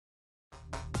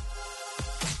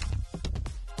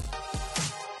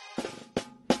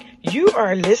You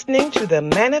are listening to the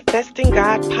Manifesting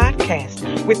God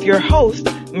podcast with your host,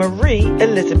 Marie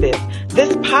Elizabeth.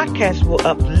 This podcast will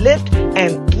uplift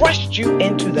and thrust you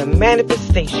into the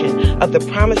manifestation of the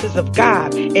promises of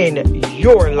God in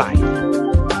your life.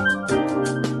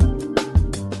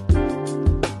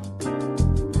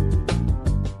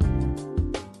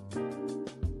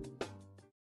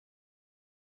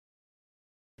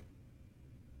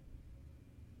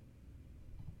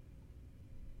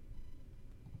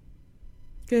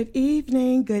 Good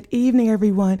evening,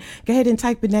 everyone. Go ahead and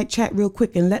type in that chat real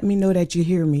quick and let me know that you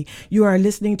hear me. You are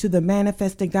listening to the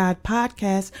Manifesting God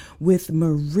podcast with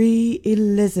Marie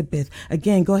Elizabeth.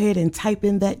 Again, go ahead and type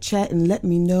in that chat and let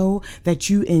me know that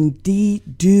you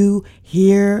indeed do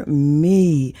hear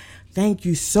me. Thank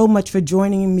you so much for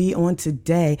joining me on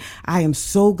today. I am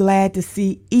so glad to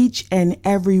see each and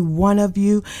every one of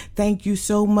you. Thank you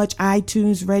so much,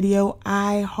 iTunes Radio,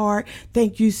 iHeart.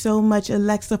 Thank you so much,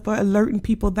 Alexa, for alerting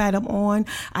people that I'm on.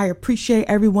 I appreciate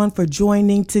everyone for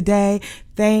joining today.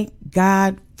 Thank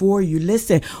God for you.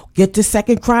 Listen, get to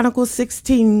 2 Chronicles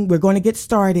 16. We're going to get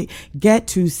started. Get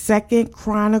to 2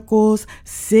 Chronicles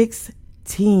 16.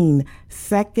 2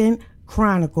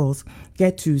 Chronicles.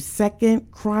 Get to 2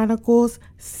 Chronicles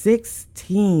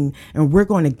 16, and we're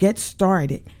going to get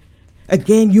started.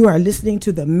 Again, you are listening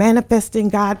to the Manifesting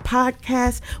God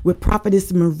podcast with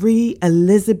Prophetess Marie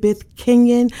Elizabeth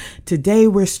Kenyon. Today,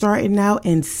 we're starting out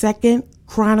in 2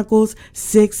 Chronicles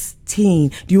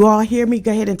 16. Do you all hear me?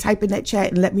 Go ahead and type in that chat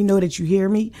and let me know that you hear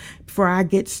me before I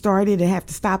get started and have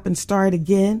to stop and start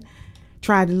again.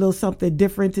 Tried a little something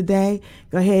different today.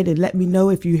 Go ahead and let me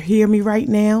know if you hear me right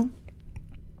now.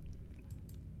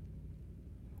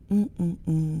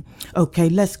 Okay,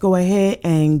 let's go ahead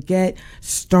and get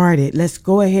started.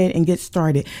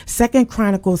 2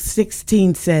 Chronicles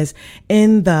 16 says,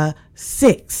 in the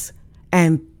 6th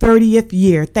and 30th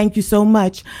year, thank you so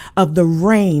much, of the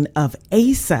reign of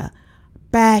Asa,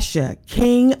 Baasha,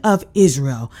 king of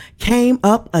Israel, came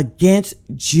up against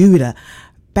Judah.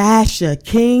 Baasha,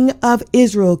 king of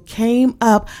Israel, came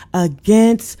up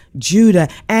against Judah,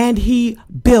 and he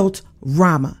built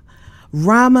Ramah.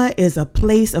 Ramah is a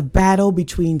place of battle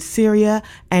between Syria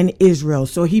and Israel.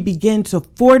 So he began to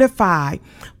fortify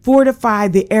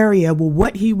the area with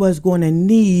what he was going to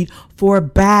need for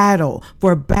battle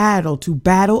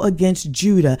against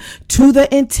Judah, to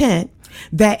the intent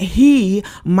that he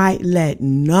might let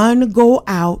none go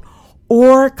out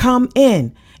or come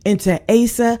in into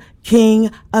Asa, king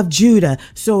of Judah.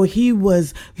 So he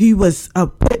was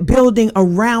building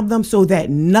around them so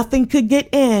that nothing could get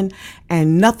in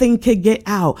and nothing could get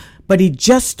out. But he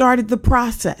just started the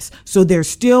process, so there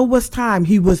still was time.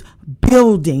 He was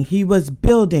building.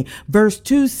 Verse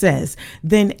 2 says,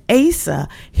 then Asa,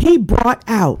 he brought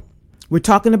out, we're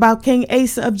talking about King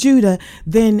Asa of Judah,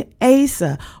 then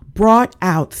Asa brought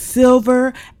out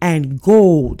silver and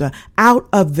gold out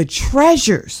of the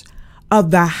treasures of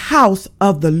the house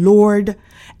of the Lord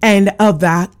and of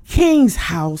the king's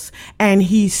house, and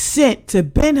he sent to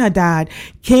Ben-Hadad,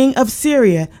 king of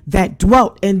Syria, that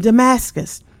dwelt in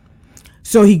Damascus.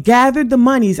 So he gathered the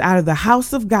monies out of the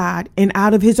house of God and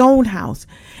out of his own house,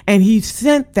 and he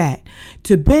sent that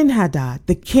to Ben-Hadad,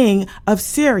 the king of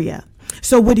Syria.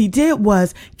 So what he did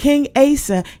was, King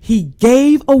Asa, he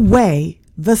gave away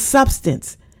the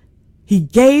substance. He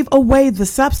gave away the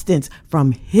substance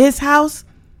from his house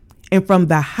and from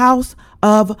the house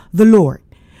of the Lord.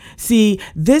 See,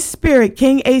 this spirit,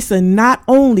 King Asa, not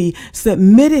only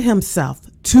submitted himself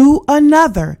to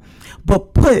another,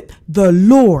 but put the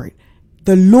Lord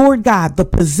God, the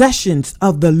possessions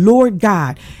of the Lord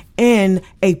God, in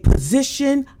a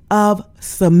position of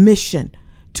submission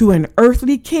to an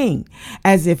earthly king,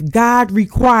 as if God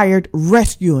required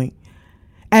rescuing,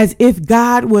 as if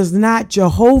God was not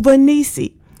Jehovah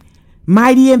Nissi,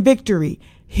 mighty in victory.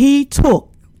 He took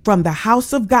from the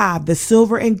house of God the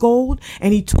silver and gold,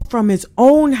 and he took from his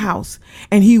own house,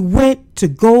 and he went to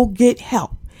go get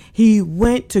help.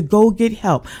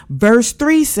 Verse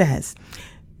 3 says,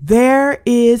 there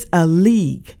is a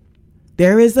league.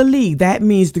 That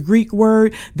means the Greek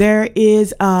word,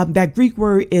 that Greek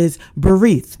word is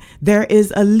berith. There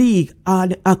is a league,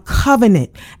 a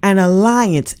covenant, an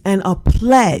alliance, and a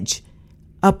pledge.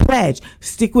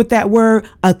 Stick with that word,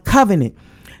 a covenant.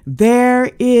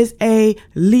 There is a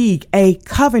league, a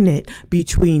covenant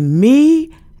between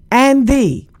me and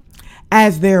thee,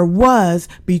 as there was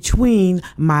between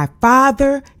my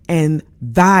father and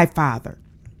thy father.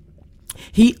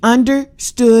 He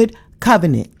understood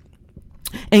covenant.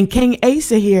 And King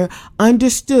Asa here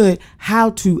understood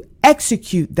how to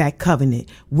execute that covenant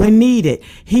when needed.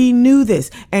 He knew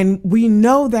this, and we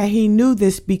know that he knew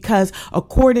this because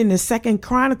according to 2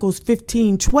 Chronicles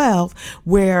 15:12,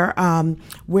 where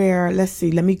let's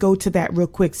see, let me go to that real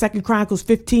quick. 2 Chronicles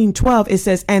 15:12, it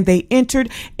says, and they entered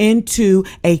into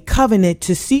a covenant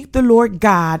to seek the Lord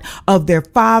God of their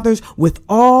fathers with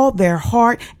all their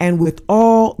heart and with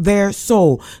all their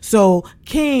soul. So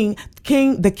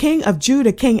the king of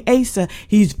Judah, King Asa,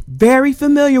 he's very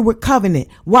familiar with covenant.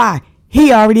 Why?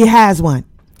 He already has one.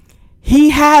 He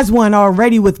has one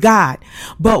already with God.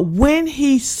 But when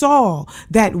he saw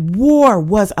that war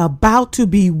was about to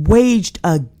be waged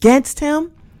against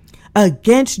him,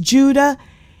 against Judah,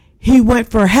 he went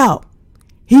for help.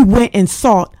 He went and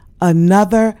sought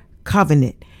another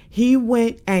covenant. He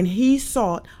went and he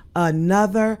sought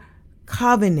another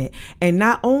covenant. And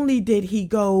not only did he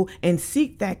go and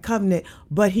seek that covenant,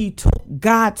 but he took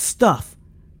God's stuff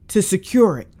to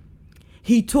secure it.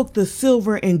 He took the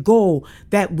silver and gold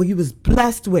that he was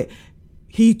blessed with.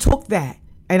 He took that.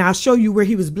 And I'll show you where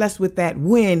he was blessed with that,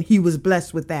 when he was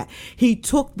blessed with that. He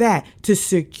took that to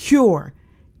secure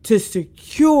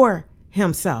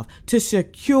himself, to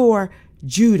secure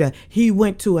Judah. He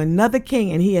went to another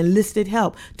king and he enlisted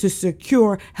help to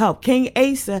secure help. King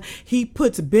Asa, he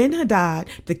puts Ben-Hadad,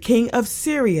 the king of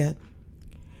Syria,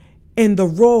 in the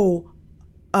role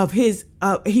of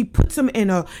he puts him in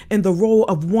the role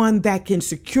of one that can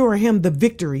secure him the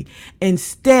victory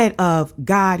instead of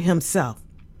God himself.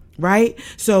 Right?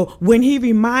 So when he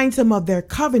reminds him of their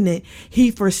covenant,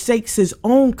 he forsakes his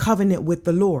own covenant with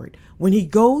the Lord. When he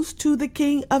goes to the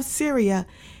king of Syria,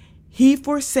 he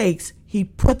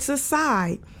puts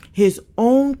aside his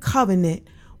own covenant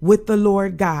with the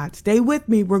Lord God. Stay with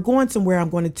me. We're going somewhere. I'm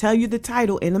going to tell you the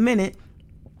title in a minute.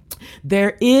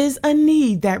 There is a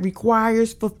need that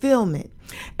requires fulfillment.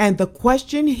 And the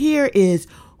question here is,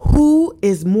 who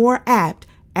is more apt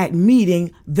at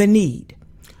meeting the need?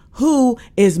 Who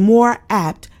is more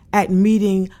apt at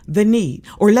meeting the need?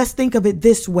 Or let's think of it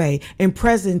this way in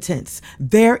present tense.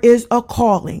 There is a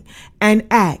calling, an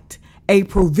act, a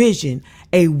provision,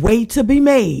 a way to be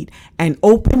made, an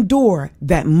open door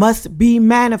that must be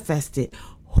manifested.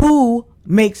 Who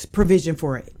makes provision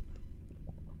for it?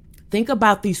 Think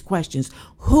about these questions.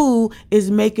 Who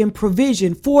is making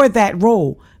provision for that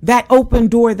role, that open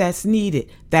door that's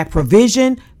needed, that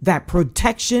provision, that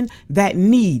protection, that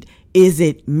need? Is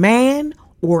it man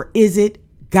or is it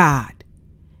God?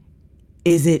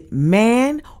 Is it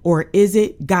man or is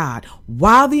it God?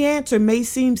 While the answer may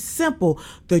seem simple,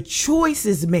 the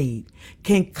choices made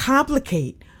can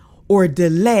complicate or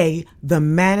delay the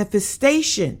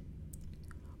manifestation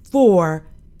for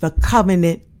the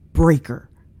covenant breaker.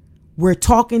 We're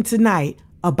talking tonight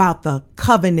about the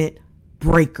covenant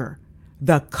breaker.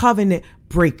 The covenant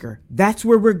breaker. That's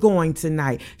where we're going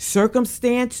tonight.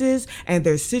 Circumstances and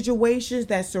their situations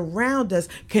that surround us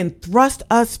can thrust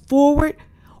us forward,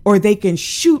 or they can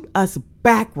shoot us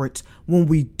backwards when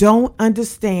we don't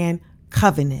understand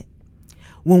covenant,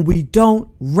 when we don't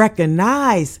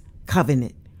recognize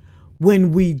covenant,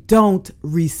 when we don't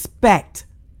respect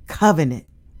covenant,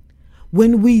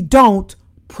 when we don't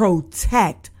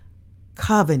protect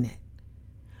covenant.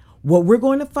 What we're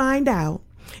going to find out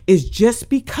is just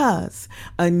because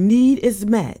a need is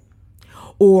met,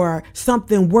 or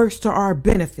something works to our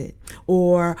benefit,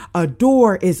 or a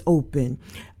door is open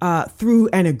through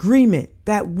an agreement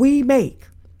that we make.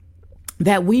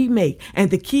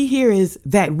 And the key here is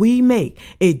that we make.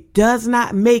 It does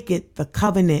not make it the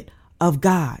covenant of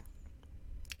God.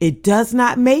 It does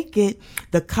not make it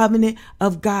the covenant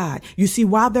of God. You see,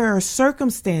 while there are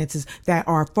circumstances that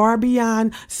are far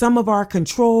beyond some of our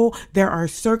control, there are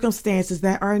circumstances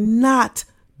that are not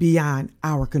beyond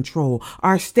our control.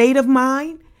 Our state of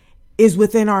mind is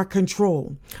within our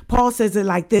control. Paul says it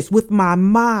like this: with my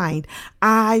mind,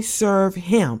 I serve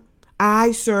him.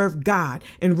 I serve God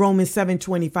in Romans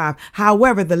 7:25.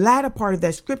 However, the latter part of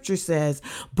that scripture says,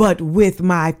 but with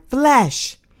my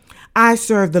flesh, I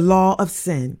serve the law of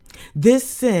sin. This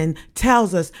sin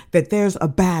tells us that there's a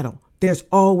battle. There's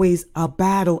always a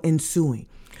battle ensuing.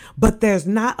 But there's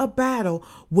not a battle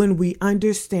when we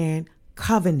understand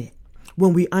covenant.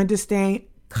 When we understand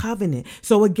covenant.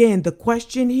 So again, the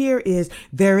question here is,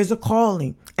 there is a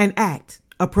calling, an act,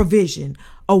 a provision,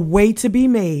 a way to be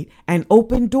made, an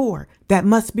open door that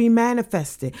must be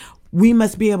manifested. We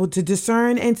must be able to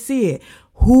discern and see it.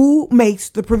 Who makes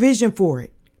the provision for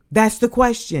it? That's the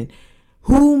question.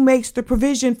 Who makes the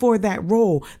provision for that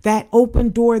role, that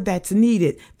open door that's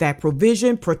needed, that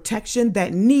provision, protection,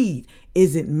 that need?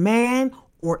 Is it man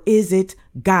or is it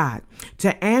God?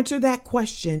 To answer that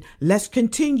question, let's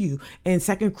continue in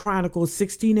 2 Chronicles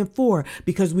 16:4,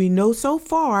 because we know so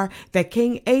far that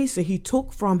King Asa, he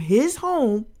took from his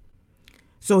home.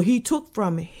 So he took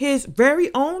from his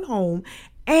very own home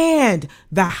and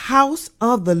the house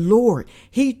of the Lord.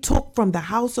 He took from the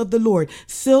house of the Lord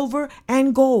silver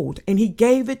and gold, and he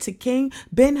gave it to King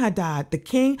Ben-Hadad, the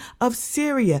king of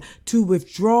Syria, to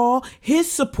withdraw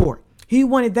his support. He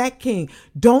wanted that king.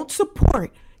 Don't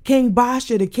support King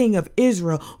Baasha, the king of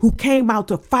Israel, who came out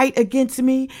to fight against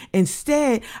me.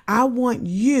 Instead, I want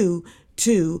you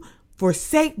to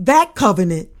forsake that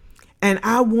covenant. And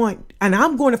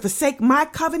I'm going to forsake my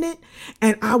covenant,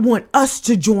 and I want us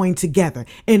to join together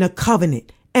in a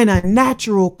covenant, in a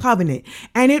natural covenant.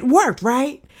 And it worked,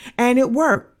 right? And it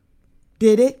worked.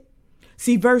 Did it?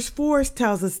 See, verse 4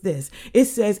 tells us this. It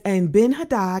says, and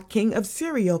Ben-Hadad, king of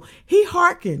Syria, he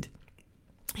hearkened.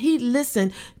 He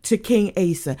listened to King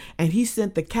Asa, and he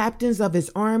sent the captains of his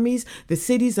armies, the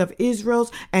cities of Israel,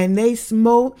 and they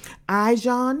smote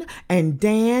Ijon and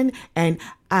Dan and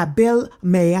Abel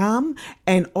Maam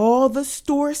and all the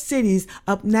store cities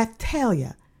of Naphtali.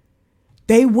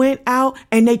 They went out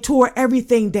and they tore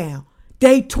everything down.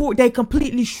 They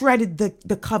completely shredded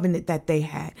the covenant that they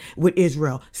had with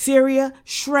Israel. Syria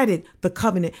shredded the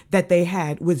covenant that they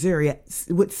had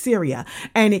with Syria.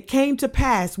 And it came to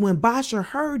pass when Baasha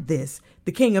heard this,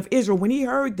 the king of Israel, when he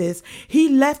heard this, he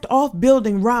left off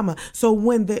building Ramah. So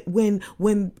when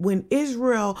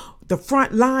Israel, the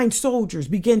front line soldiers,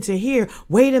 begin to hear,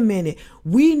 wait a minute,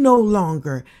 we no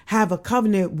longer have a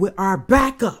covenant with our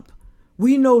backup.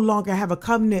 We no longer have a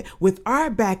covenant with our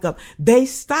backup. They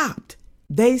stopped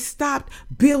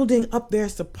building up their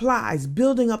supplies,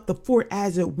 building up the fort,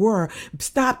 as it were,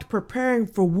 stopped preparing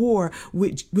for war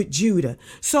with Judah.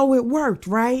 So it worked,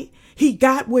 right? He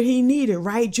got what he needed,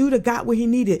 right? Judah got what he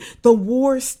needed. The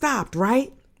war stopped,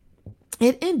 right?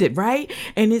 It ended, right?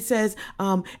 And it says,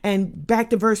 and back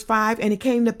to verse 5, and it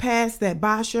came to pass that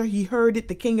Baasha, he heard it,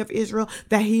 the king of Israel,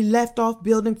 that he left off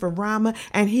building from Ramah,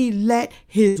 and he let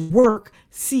his work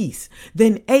cease.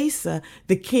 Then Asa,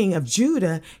 the king of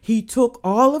Judah, he took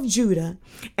all of Judah,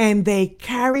 and they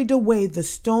carried away the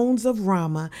stones of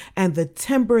Ramah and the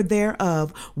timber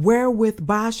thereof, wherewith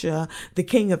Baasha, the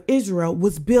king of Israel,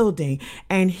 was building,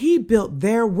 and he built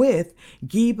therewith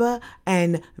Geba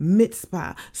and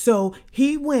Mizpah. So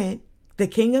he went, the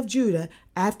king of Judah,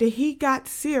 after he got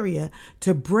Syria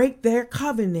to break their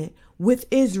covenant with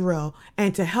Israel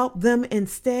and to help them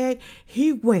instead,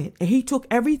 he went and he took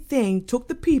everything, took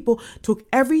the people, took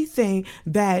everything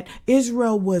that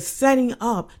Israel was setting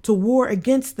up to war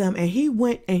against them, and he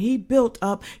went and he built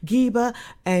up Geba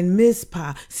and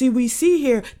Mizpah. See, we see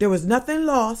here there was nothing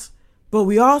lost, but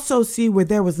we also see where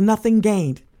there was nothing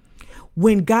gained.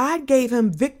 When God gave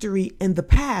him victory in the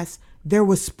past, there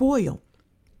was spoil.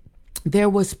 There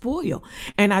was spoil.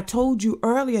 And I told you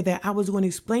earlier that I was going to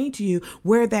explain to you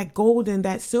where that gold and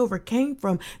that silver came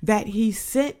from that he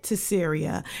sent to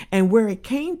Syria. And where it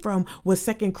came from was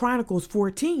 2 Chronicles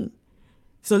 14.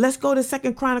 So let's go to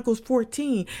 2 Chronicles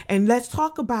 14 and let's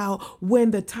talk about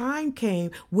when the time came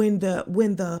when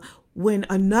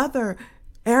another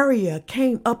area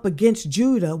came up against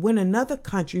Judah, when another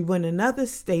country, when another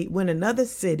state, when another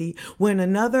city, when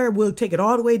another, we'll take it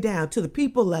all the way down to the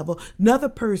people level, another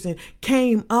person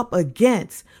came up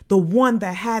against the one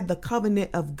that had the covenant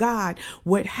of God.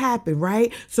 What happened,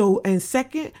 right? So in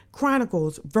 2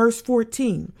 Chronicles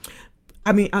 14,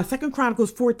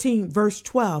 verse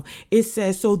 12, it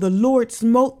says, so the Lord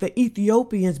smote the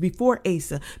Ethiopians before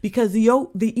Asa, because the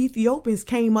Ethiopians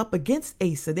came up against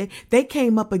Asa. They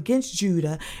came up against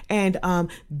Judah. And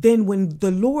then when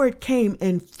the Lord came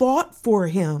and fought for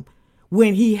him,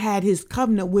 when he had his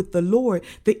covenant with the Lord,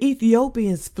 the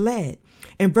Ethiopians fled.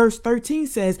 And verse 13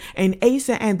 says, and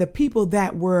Asa and the people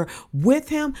that were with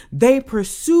him, they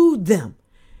pursued them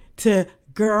to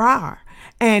Gerar,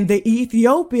 and the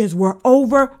Ethiopians were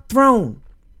overthrown,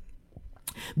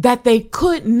 that they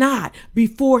could not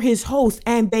before his host,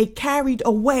 and they carried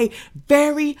away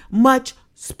very much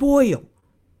spoil.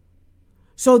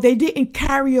 So they didn't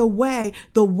carry away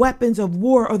the weapons of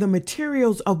war or the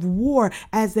materials of war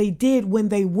as they did when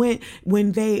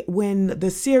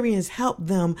the Syrians helped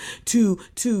them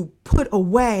to put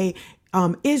away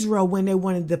Israel when they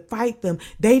wanted to fight them.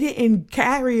 They didn't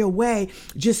carry away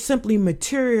just simply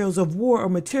materials of war or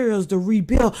materials to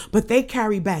rebuild, but they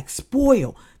carried back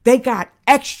spoil. They got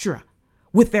extra.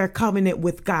 with their covenant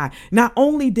with God. Not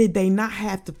only did they not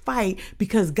have to fight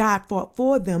because God fought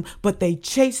for them, but they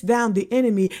chased down the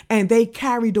enemy and they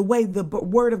carried away, the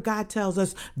word of God tells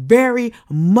us, very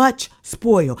much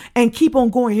spoil. And keep on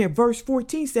going here. Verse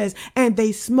 14 says, and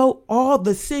they smote all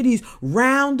the cities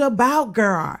round about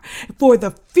Gerar, for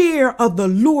the fear of the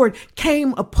Lord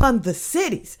came upon the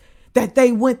cities that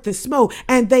they went to smote,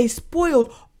 and they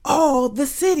spoiled all the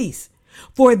cities,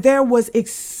 for there was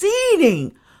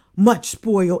exceeding much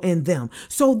spoil in them.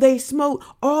 So they smote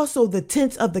also the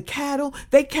tents of the cattle.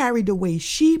 They carried away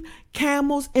sheep,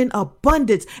 camels in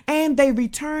abundance, and they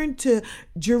returned to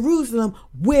Jerusalem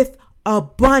with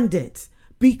abundance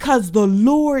because the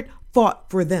Lord fought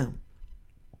for them.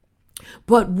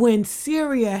 But when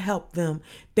Syria helped them,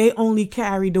 they only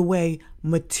carried away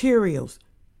materials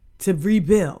to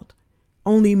rebuild.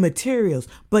 Only materials.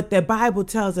 But the Bible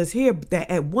tells us here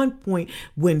that at one point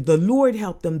when the Lord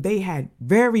helped them, they had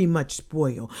very much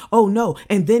spoil. Oh no.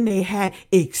 And then they had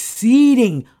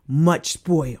exceeding much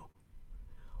spoil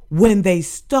when they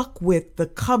stuck with the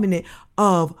covenant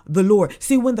of the Lord.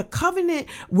 See, when the covenant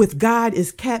with God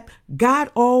is kept,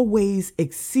 God always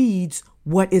exceeds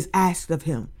what is asked of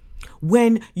him.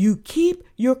 When you keep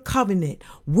your covenant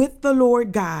with the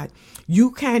Lord God,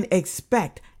 you can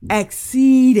expect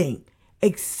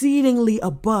exceedingly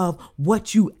above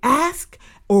what you ask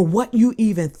or what you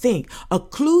even think. A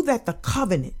clue that the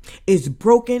covenant is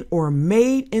broken or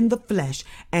made in the flesh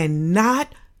and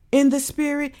not in the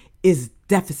spirit is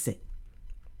deficit.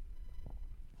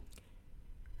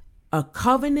 A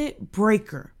covenant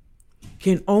breaker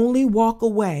can only walk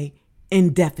away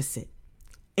in deficit.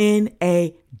 In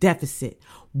a deficit.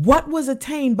 What was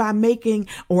attained by making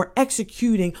or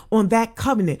executing on that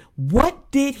covenant?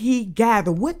 What did he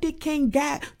gather? What did King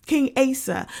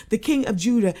Asa, the king of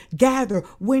Judah, gather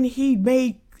when he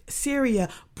made Syria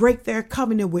break their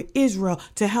covenant with Israel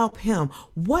to help him?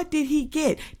 What did he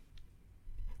get?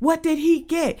 What did he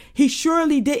get? He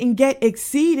surely didn't get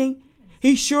exceeding.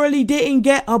 He surely didn't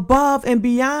get above and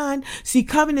beyond. See,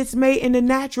 covenants made in the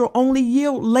natural only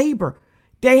yield labor.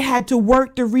 They had to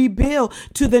work to rebuild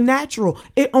to the natural.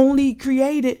 It only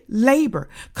created labor.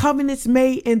 Covenants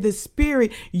made in the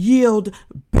spirit yield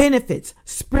benefits,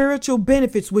 spiritual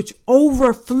benefits, which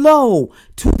overflow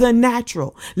to the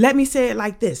natural. Let me say it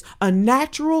like this. A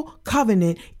natural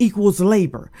covenant equals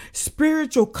labor.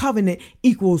 Spiritual covenant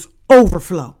equals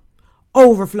overflow.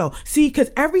 Overflow. See,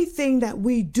 because everything that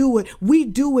we do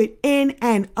it in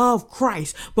and of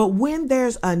Christ. But when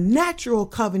there's a natural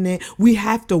covenant, we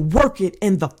have to work it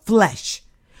in the flesh.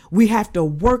 We have to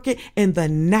work it in the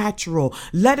natural.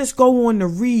 Let us go on to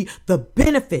read the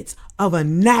benefits of a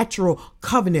natural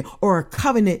covenant, or a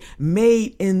covenant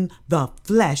made in the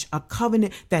flesh, a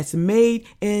covenant that's made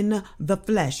in the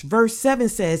flesh. Verse 7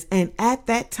 says, and at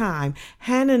that time,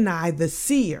 Hanani the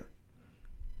seer,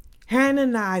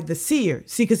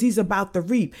 see, because he's about to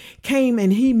reap, came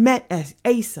and he met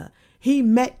Asa. He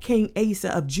met King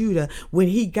Asa of Judah when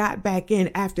he got back in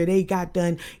after they got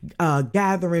done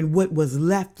gathering what was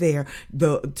left there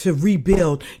to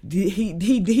rebuild.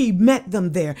 He met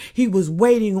them there. He was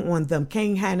waiting on them.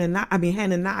 King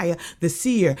Hananiah the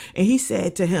seer, and he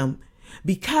said to him,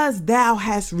 because thou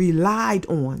hast relied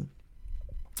on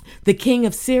the king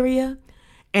of Syria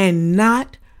and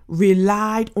not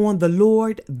relied on the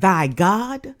Lord thy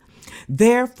God,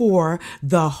 therefore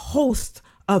the host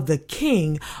of the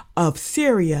king of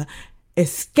Syria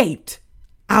escaped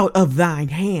out of thine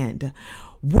hand.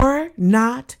 Were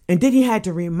not, and then he had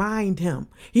to remind him,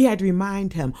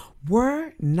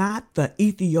 were not the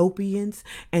Ethiopians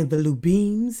and the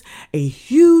Lubims a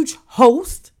huge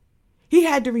host? He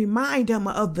had to remind him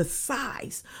of the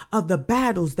size of the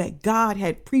battles that God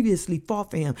had previously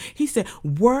fought for him. He said,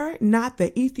 were not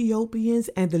the Ethiopians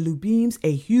and the Lubims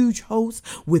a huge host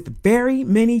with very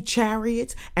many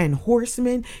chariots and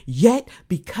horsemen? Yet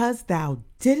because thou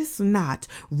didst not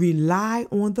rely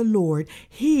on the Lord,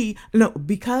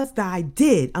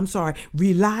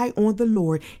 rely on the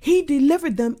Lord, he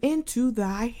delivered them into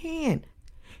thy hand.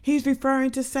 He's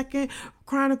referring to 2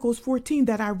 Chronicles 14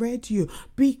 that I read to you.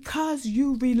 Because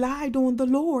you relied on the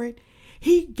Lord,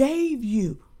 he gave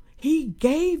you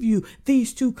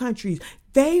these two countries.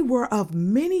 They were of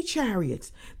many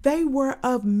chariots. They were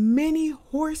of many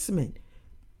horsemen.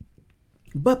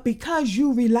 But because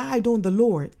you relied on the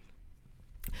Lord,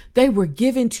 they were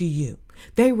given to you.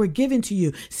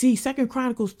 See, 2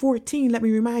 Chronicles 14, let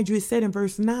me remind you, it said in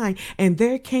verse 9, and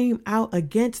there came out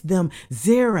against them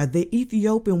Zerah, the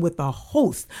Ethiopian, with a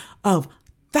host of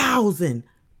 1,000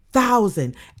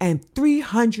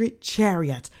 1,300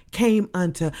 chariots came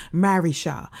unto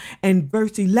Marishah. And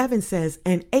verse 11 says,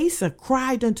 and Asa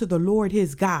cried unto the Lord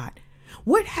his God.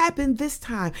 What happened this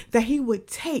time that he would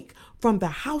take from the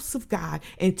house of God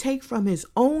and take from his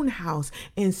own house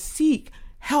and seek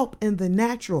help in the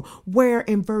natural, where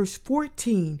in verse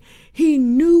 14, he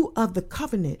knew of the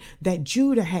covenant that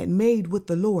Judah had made with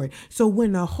the Lord. So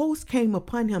when a host came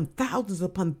upon him, thousands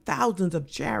upon thousands of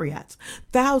chariots,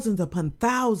 thousands upon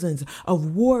thousands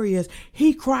of warriors,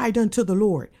 he cried unto the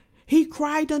Lord. He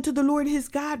cried unto the Lord his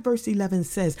God, verse 11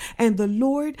 says, and the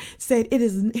Lord said,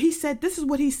 he said, this is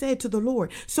what he said to the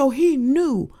Lord. So he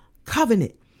knew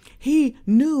covenant. He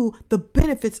knew the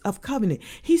benefits of covenant.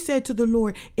 He said to the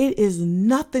Lord, it is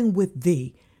nothing with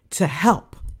thee to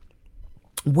help,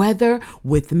 whether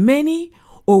with many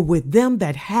or with them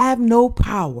that have no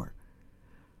power.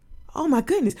 Oh my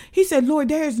goodness. He said, Lord,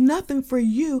 there is nothing for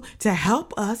you to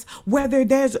help us,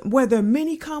 whether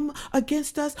many come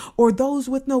against us or those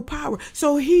with no power.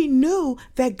 So he knew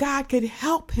that God could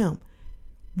help him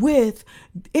with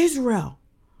Israel.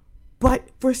 But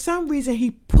for some reason, he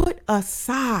put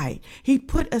aside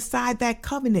that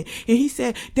covenant. And he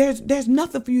said, there's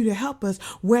nothing for you to help us,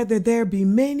 whether there be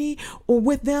many or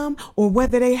with them, or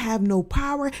whether they have no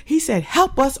power. He said,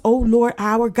 help us, O Lord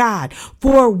our God,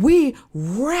 for we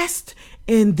rest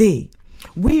in thee.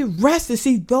 We rest. To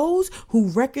see those who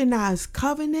recognize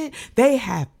covenant, they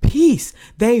have peace.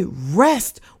 They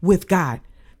rest with God.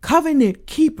 Covenant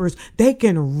keepers, they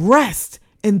can rest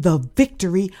in the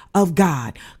victory of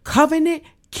God. Covenant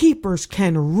keepers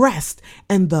can rest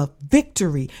in the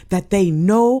victory that they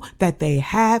know that they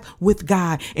have with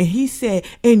God. And he said,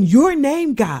 in your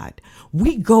name, God,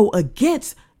 we go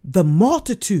against the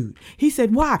multitude. He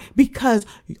said, why? Because,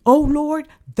 oh Lord,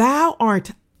 thou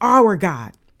art our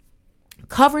God.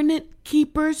 Covenant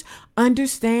keepers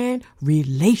understand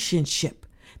relationship.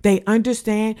 They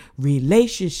understand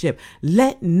relationship.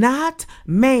 Let not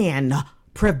man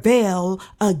prevail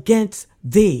against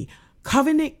thee.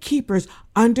 Covenant keepers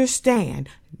understand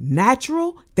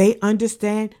natural, they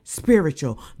understand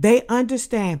spiritual, they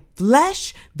understand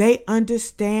flesh, they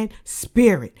understand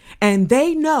spirit, and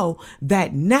they know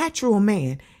that natural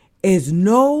man is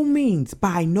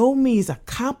by no means a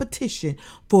competition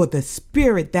for the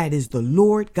spirit that is the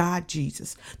Lord God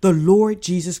Jesus, the Lord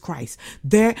Jesus Christ.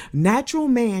 Their natural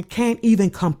man can't even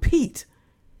compete.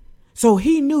 So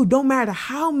he knew no matter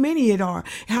how many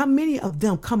of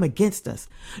them come against us,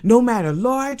 no matter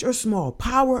large or small,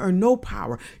 power or no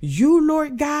power, you,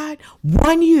 Lord God,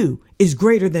 one you is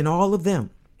greater than all of them.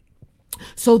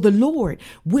 So the Lord,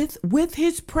 with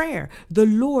his prayer, the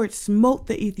Lord smote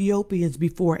the Ethiopians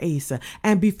before Asa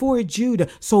and before Judah.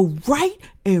 So right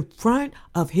in front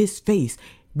of his face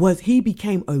he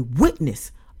became a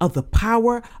witness of the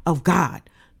power of God.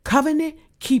 Covenant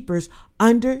keepers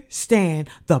understand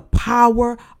the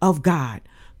power of God.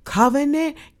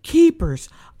 Covenant keepers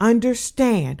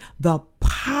understand the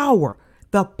power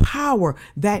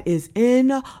that is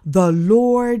in the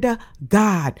Lord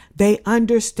God. They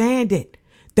understand it.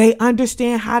 They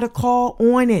understand how to call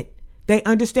on it. They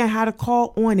understand how to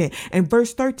call on it. And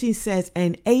verse 13 says,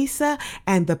 and Asa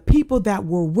and the people that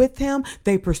were with him,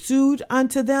 they pursued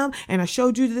unto them. And I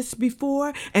showed you this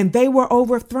before, and they were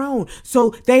overthrown.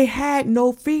 So they had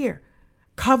no fear.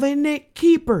 Covenant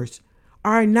keepers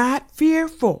are not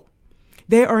fearful.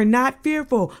 They are not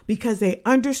fearful because they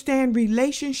understand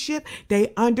relationship.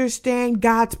 They understand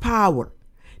God's power.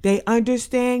 They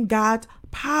understand God's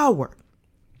power.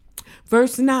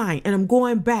 Verse 9, and I'm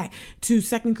going back to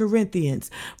 2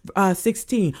 Corinthians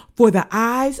 16. For the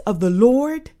eyes of the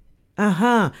Lord,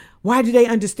 why do they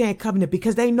understand covenant?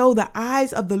 Because they know the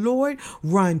eyes of the Lord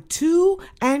run to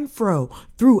and fro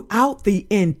throughout the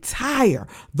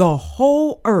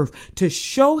whole earth, to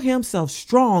show himself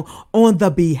strong on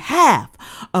the behalf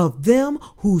of them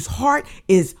whose heart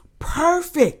is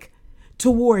perfect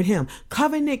toward him.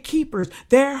 Covenant keepers,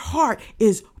 their heart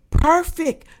is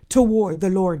perfect toward the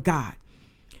Lord God.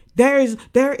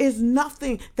 There is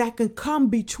nothing that can come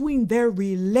between their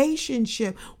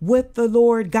relationship with the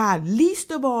Lord God, least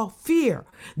of all fear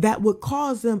that would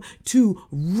cause them to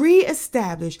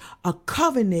reestablish a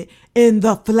covenant in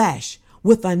the flesh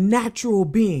with a natural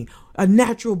being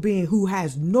who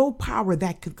has no power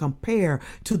that can compare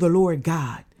to the Lord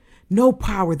God. No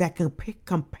power that can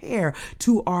compare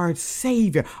to our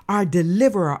Savior, our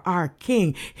deliverer, our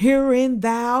King. Herein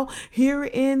thou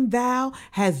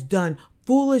hast done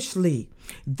foolishly.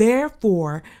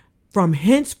 Therefore, from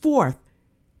henceforth,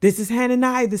 this is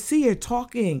Hananiah the seer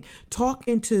talking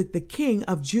to the king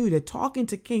of Judah, talking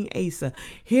to King Asa.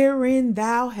 Herein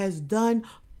thou hast done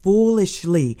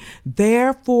foolishly.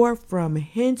 Therefore, from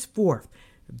henceforth,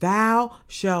 thou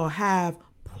shalt have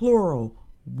plural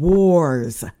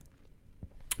wars.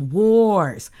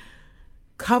 Wars.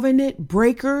 Covenant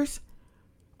breakers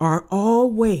are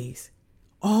always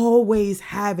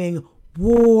having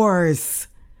wars.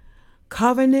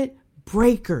 Covenant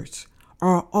breakers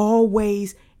are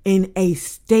always in a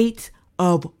state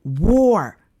of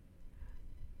war.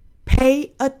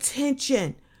 Pay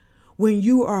attention. When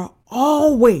you are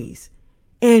always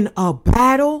in a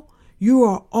battle, you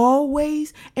are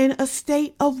always in a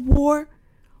state of war.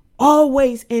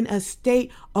 Always in a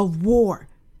state of war.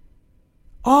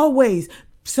 Always.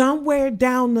 Somewhere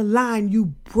down the line, you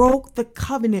broke the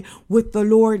covenant with the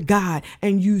Lord God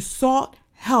and you sought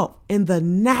help in the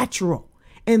natural.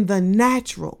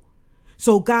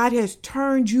 So God has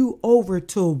turned you over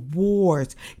to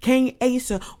wars. King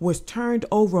Asa was turned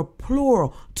over,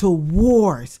 plural, to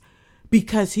wars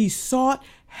because he sought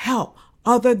help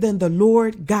other than the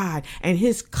Lord God. And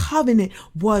his covenant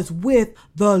was with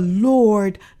the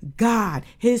Lord God.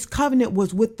 His covenant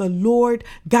was with the Lord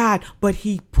God, but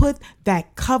he put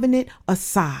that covenant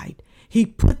aside. He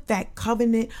put that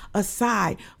covenant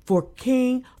aside for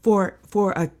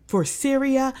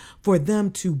Syria, for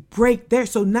them to break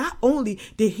theirs. So not only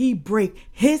did he break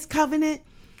his covenant,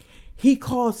 he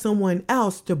called someone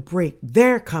else to break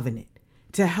their covenant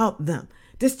to help them.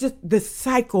 This just the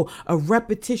cycle of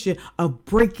repetition of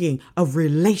breaking of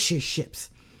relationships.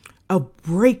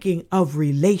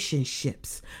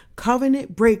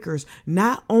 Covenant breakers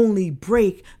not only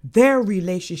break their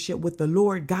relationship with the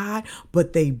Lord God,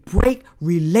 but they break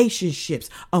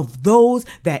relationships of those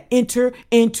that enter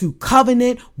into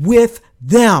covenant with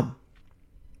them.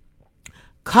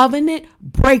 Covenant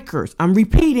breakers, I'm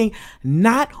repeating,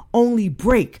 not only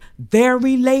break their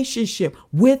relationship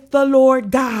with the Lord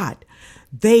God,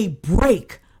 they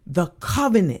break the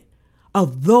covenant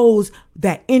of those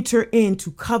that enter into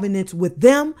covenants with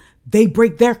them. They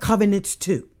break their covenants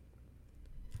too.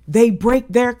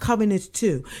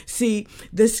 See,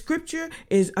 the scripture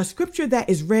is a scripture that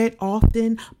is read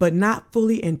often, but not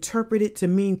fully interpreted to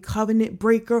mean covenant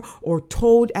breaker or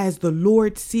told as the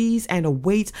Lord sees and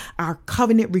awaits our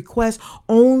covenant request.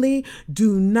 Only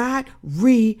do not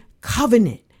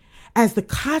re-covenant, as the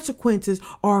consequences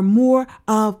are more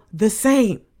of the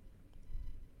same.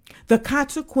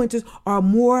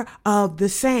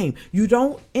 You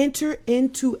don't enter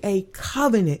into a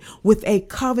covenant with a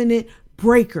covenant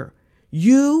breaker.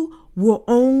 You will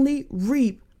only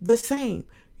reap the same.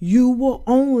 You will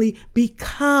only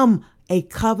become a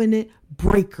covenant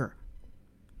breaker.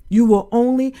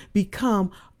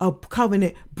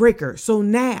 So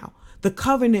now the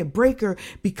covenant breaker,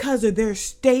 because of their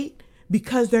state,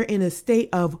 because they're in a state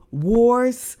of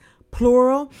wars,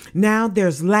 plural, now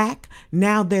there's lack,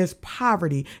 now there's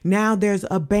poverty, now there's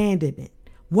abandonment.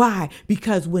 Why?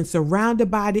 Because when surrounded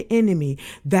by the enemy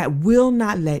that will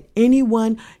not let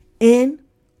anyone in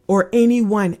or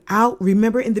anyone out.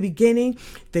 Remember in the beginning,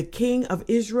 the king of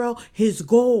Israel, his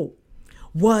goal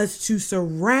was to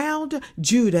surround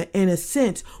Judah in a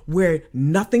sense where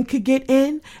nothing could get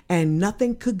in and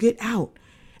nothing could get out.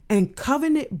 And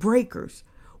covenant breakers,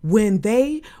 when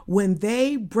they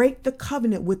break the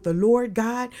covenant with the Lord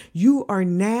God, you are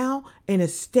now in a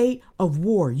state of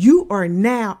war. You are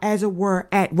now, as it were,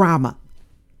 at Ramah.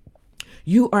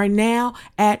 You are now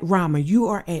at Ramah. You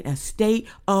are in a state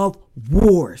of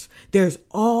wars. There's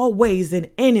always an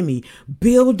enemy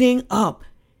building up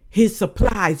his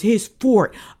supplies, his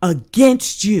fort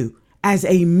against you. As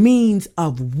a means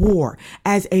of war,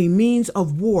 that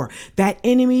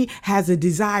enemy has a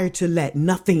desire to let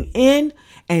nothing in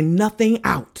and nothing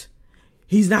out.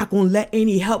 He's not going to let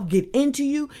any help get into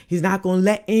you. He's not going to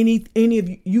let any of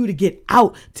you to get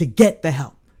out to get the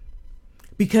help.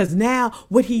 Because now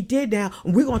what he did now,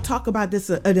 and we're going to talk about this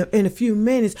in a few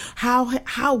minutes.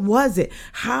 How was it?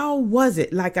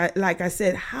 Like I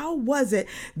said, how was it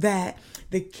that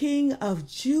the king of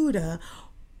Judah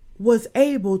was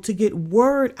able to get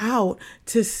word out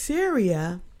to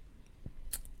Syria,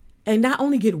 and not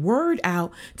only get word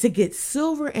out, to get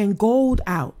silver and gold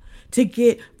out, to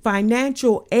get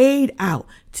financial aid out,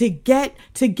 to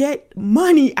get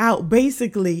money out,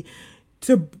 basically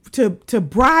to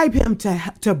bribe him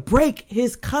to break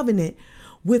his covenant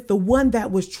with the one that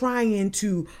was trying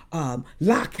to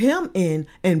lock him in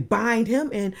and bind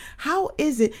him in? How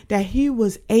is it that he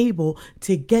was able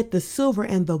to get the silver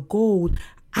and the gold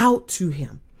out to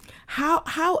him?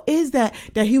 How is that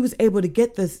he was able to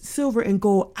get the silver and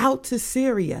gold out to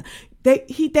Syria? They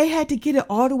had to get it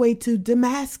all the way to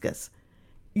Damascus.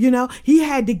 He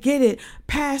had to get it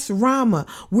past Ramah,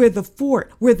 where the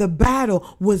fort, where the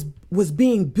battle was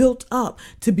being built up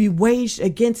to be waged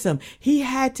against him. He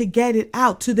had to get it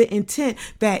out to the intent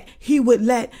that he would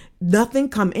let nothing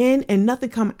come in and nothing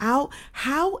come out.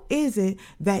 How is it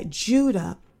that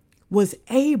Judah was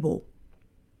able?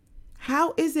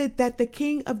 How is it that the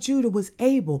king of Judah was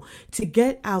able to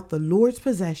get out the Lord's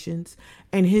possessions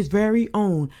and his very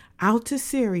own out to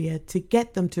Syria to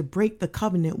get them to break the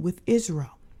covenant with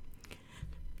Israel?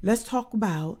 Let's talk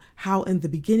about how in the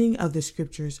beginning of the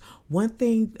scriptures, one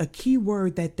thing, a key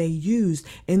word that they used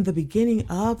in the beginning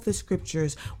of the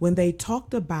scriptures, when they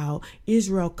talked about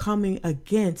Israel coming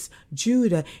against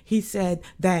Judah, he said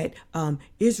that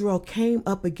Israel came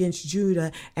up against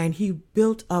Judah and he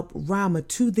built up Ramah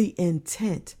to the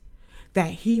intent that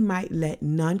he might let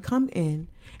none come in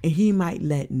and he might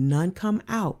let none come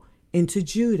out into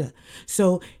Judah.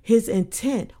 So his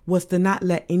intent was to not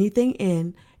let anything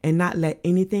in and not let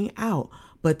anything out.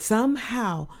 But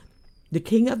somehow the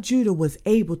king of Judah was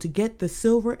able to get the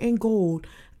silver and gold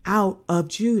out of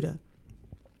Judah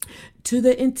to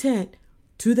the intent.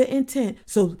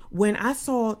 So when I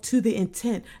saw to the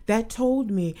intent, that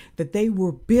told me that they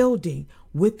were building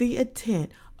with the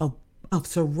intent of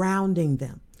surrounding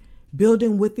them.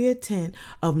 Building with the intent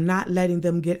of not letting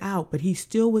them get out, but he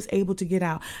still was able to get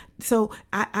out. So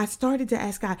I started to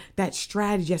ask God that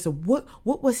strategy. I said, what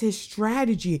was his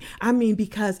strategy? I mean,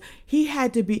 because he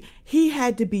had to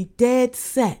be dead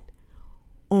set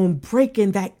on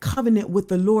breaking that covenant with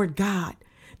the Lord God,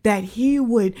 that he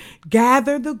would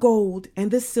gather the gold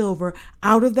and the silver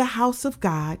out of the house of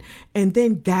God, and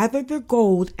then gather the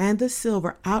gold and the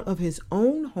silver out of his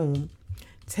own home,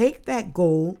 take that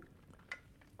gold,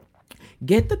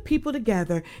 get the people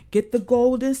together, get the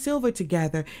gold and silver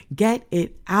together, get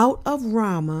it out of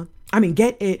Ramah.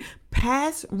 Get it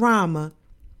past Ramah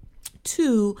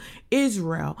to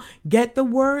Israel, get the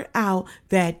word out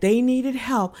that they needed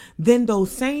help. Then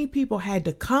those same people had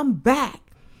to come back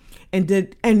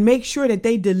and make sure that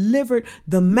they delivered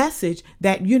the message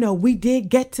that, we did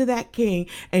get to that king.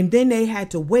 And then they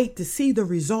had to wait to see the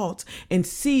results and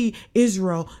see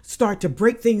Israel start to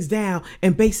break things down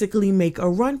and basically make a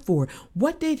run for it.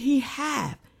 What did he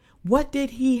have? What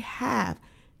did he have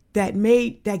that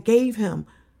gave him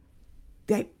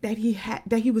that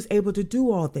he was able to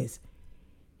do all this?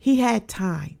 He had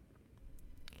time.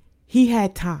 He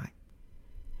had time.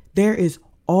 There is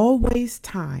always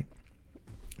time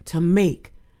to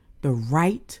make the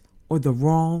right or the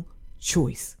wrong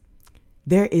choice.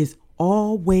 There is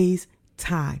always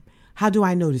time. How do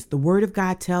I know this? The word of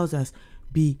God tells us,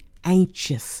 be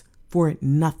anxious for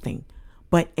nothing,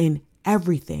 but in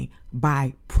everything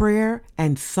by prayer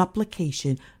and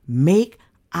supplication, make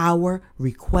our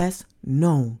requests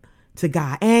known to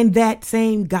God. And that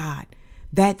same God,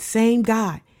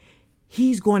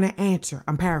 he's going to answer.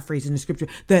 I'm paraphrasing the scripture.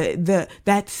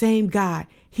 That same God,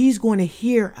 he's going to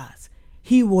hear us.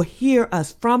 He will hear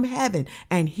us from heaven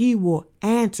and he will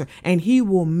answer and he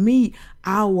will meet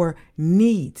our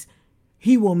needs.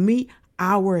 He will meet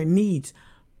our needs.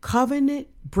 Covenant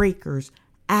breakers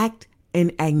act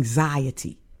in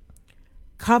anxiety.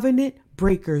 Covenant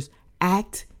breakers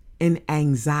act in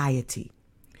anxiety.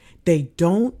 They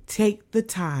don't take the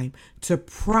time to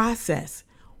process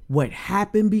what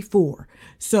happened before.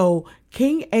 So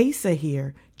King Asa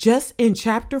here, just in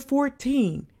chapter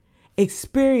 14,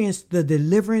 experienced the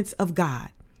deliverance of God.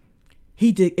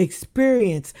 He did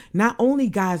experience not only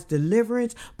God's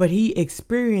deliverance, but he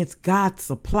experienced God's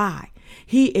supply.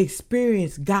 He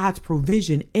experienced God's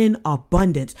provision in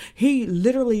abundance. He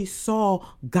literally saw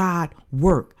God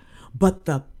work. But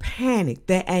the panic,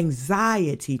 the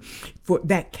anxiety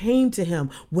that came to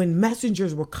him when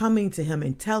messengers were coming to him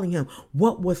and telling him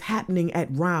what was happening at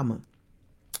Ramah,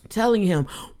 telling him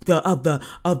of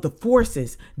the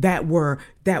forces that were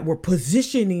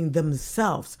positioning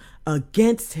themselves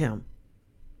against him.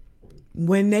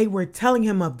 When they were telling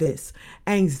him of this,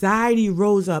 anxiety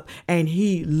rose up and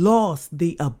he lost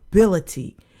the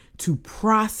ability to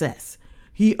process.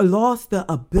 He lost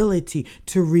the ability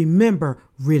to remember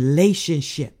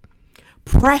relationship.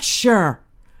 Pressure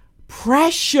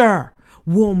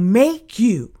will make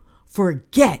you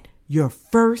forget your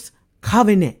first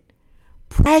covenant.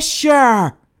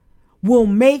 Pressure will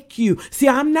make you. See,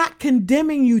 I'm not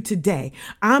condemning you today.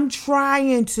 I'm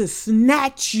trying to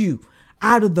snatch you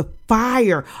out of the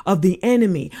fire of the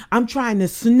enemy. I'm trying to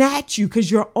snatch you because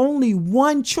you're only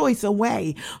one choice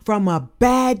away from a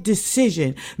bad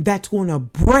decision that's going to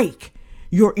break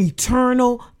your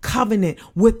eternal covenant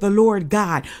with the Lord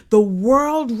God. The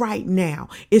world right now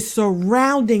is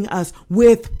surrounding us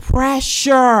with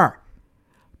pressure.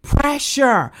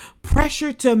 pressure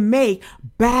to make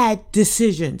bad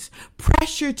decisions,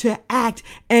 pressure to act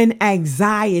in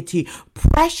anxiety,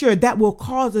 pressure that will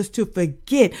cause us to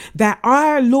forget that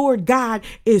our Lord God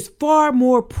is far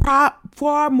more powerful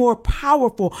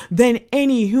than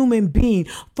any human being,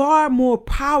 far more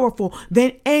powerful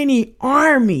than any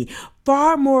army,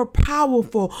 far more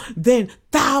powerful than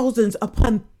thousands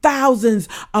upon thousands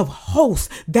of hosts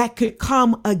that could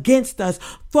come against us,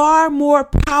 far more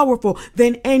powerful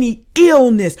than any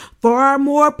illness, far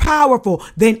more powerful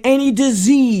than any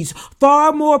disease,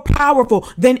 far more powerful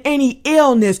than any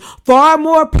illness, far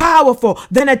more powerful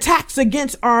than attacks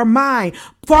against our mind,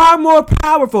 far more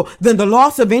powerful than the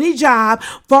loss of any job,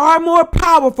 far more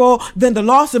powerful than the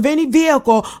loss of any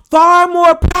vehicle, far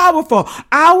more powerful.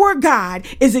 Our God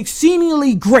is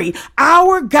exceedingly great.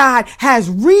 Our God has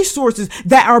resources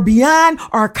that are beyond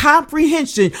our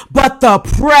comprehension, but the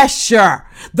pressure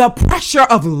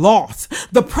of loss,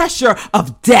 the pressure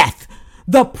of death,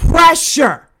 the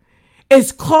pressure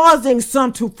is causing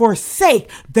some to forsake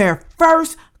their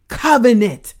first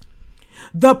covenant.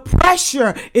 The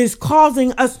pressure is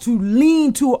causing us to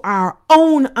lean to our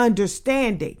own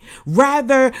understanding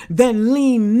rather than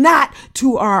lean not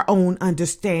to our own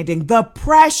understanding. The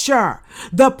pressure,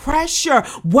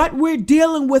 what we're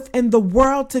dealing with in the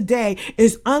world today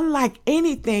is unlike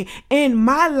anything in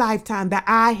my lifetime that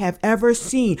I have ever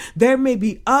seen. There may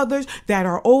be others that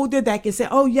are older that can say,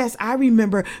 oh yes, I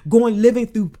remember living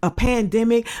through a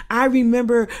pandemic. I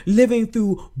remember living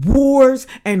through wars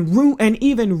and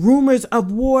even rumors of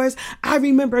wars. I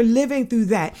remember living through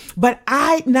that, but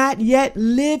I not yet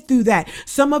lived through that.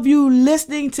 Some of you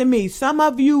listening to me, some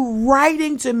of you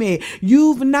writing to me,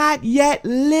 you've not yet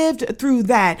lived through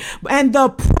that. And the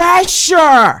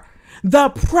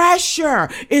pressure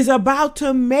is about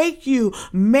to make you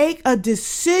make a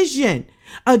decision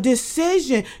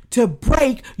to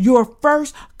break your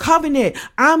first covenant.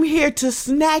 I'm here to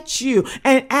snatch you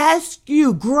and ask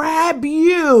you, grab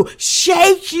you,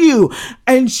 shake you,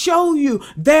 and show you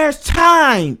there's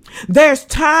time. There's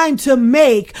time to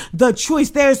make the choice.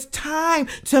 There's time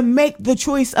to make the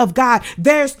choice of God.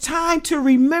 There's time to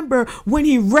remember when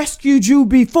He rescued you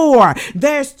before.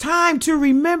 There's time to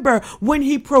remember when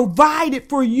He provided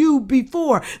for you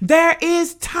before. There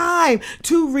is time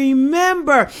to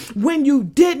remember when you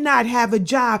did not have a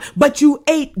job, but you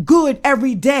ate good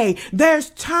every day. There's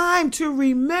time to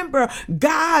remember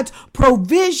God's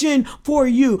provision for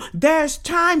you. There's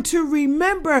time to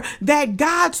remember that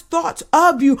God's thoughts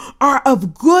of you are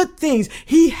of good things.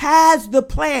 He has a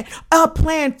plan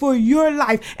for your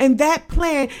life, and that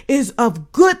plan is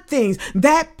of good things.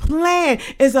 That plan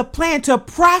is a plan to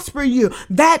prosper you.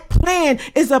 That plan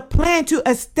is a plan to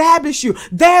establish you.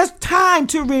 There's time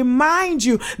to remind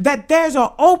you that there's an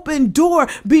open door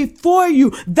before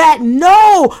you that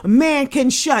no man can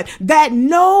shut, that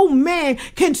no man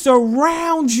can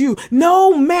surround you,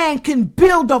 no man can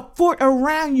build a fort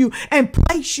around you and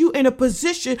place you in a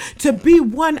position to be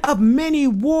one of many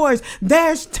wars.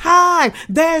 There's time for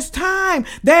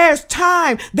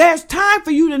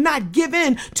you to not give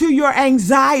in to your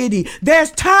anxiety.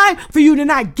 There's time for you to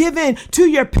not give in to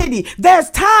your pity. There's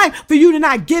time for you to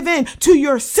not give in to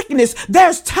your sickness.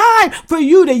 There's time for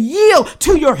you to yield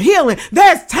to your healing.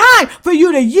 There's time for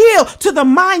you to yield to the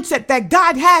mindset that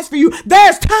God has for you.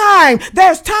 There's time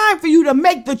for you to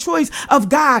make the choice of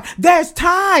God. There's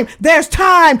time.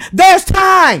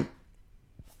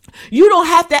 You don't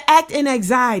have to act in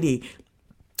anxiety.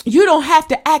 You don't have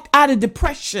to act out of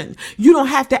depression. You don't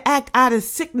have to act out of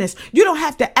sickness. You don't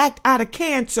have to act out of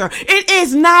cancer. It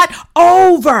is not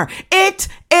over. It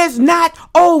is not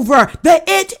over.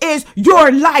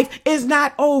 Your life is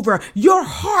not over. Your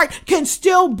heart can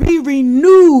still be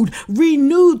renewed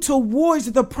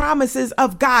towards the promises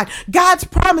of God. God's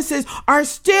promises are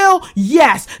still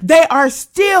yes. They are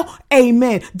still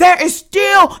amen. There is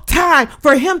still time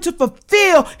for Him to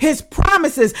fulfill His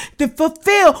promises, to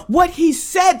fulfill what He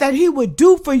said that He would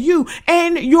do for you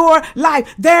in your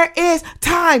life. There is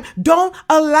time. Don't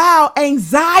allow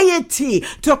anxiety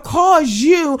to cause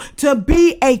you to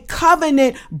be a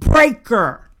covenant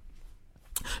breaker.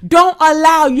 Don't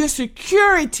allow your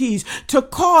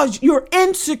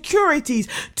insecurities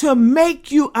to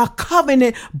make you a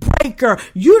covenant breaker.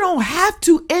 You don't have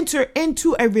to enter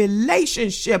into a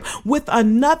relationship with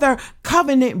another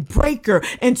covenant breaker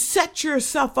and set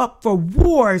yourself up for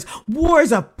wars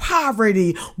of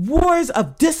poverty, wars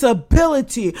of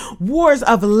disability, wars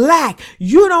of lack.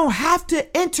 You don't have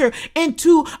to enter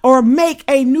into or make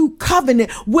a new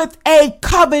covenant with a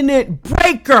covenant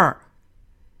breaker.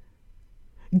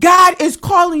 God is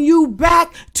calling you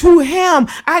back to him.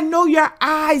 I know your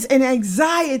eyes and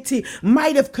anxiety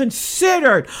might have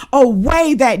considered a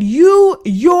way that you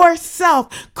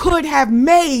yourself could have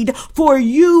made for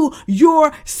you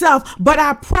yourself. But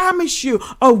I promise you,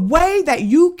 a way that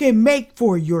you can make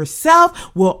for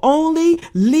yourself will only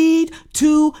lead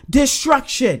to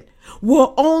destruction,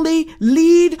 will only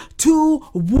lead to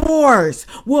wars,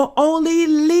 will only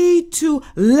lead to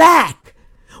lack,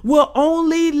 will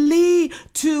only lead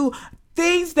to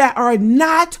things that are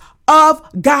not of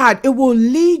God. It will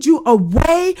lead you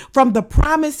away from the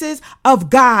promises of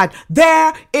God.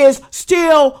 There is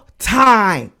still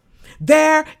time.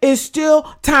 There is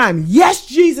still time. Yes,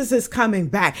 Jesus is coming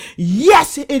back.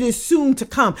 Yes, it is soon to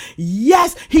come.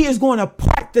 Yes, he is going to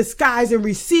part the skies and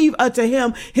receive unto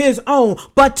him his own.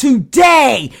 But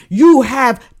today you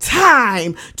have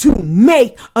time to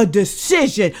make a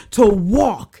decision to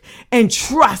walk and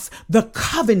trust the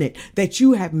covenant that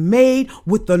you have made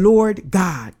with the Lord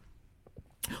God.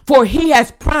 For he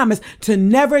has promised to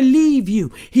never leave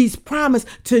you. He's promised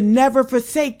to never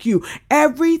forsake you.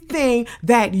 Everything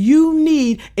that you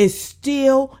need is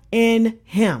still in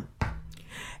him.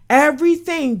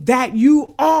 Everything that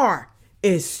you are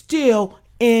is still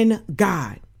in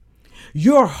God.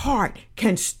 Your heart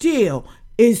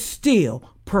is still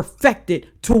perfected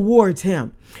towards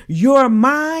him. Your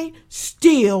mind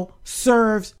still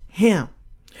serves him.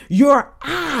 Your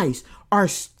eyes are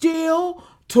still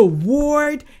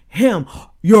toward him.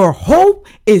 Your hope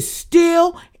is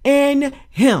still in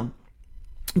him.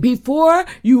 Before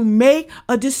you make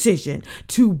a decision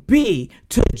to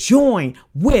join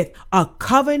with a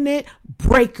covenant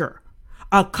breaker,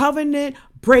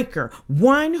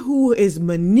 one who is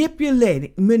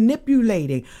manipulating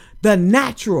the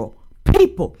natural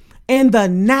people and the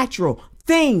natural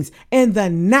things and the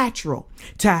natural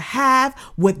to have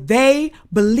what they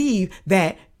believe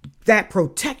that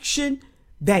protection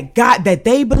that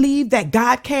they believe that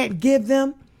God can't give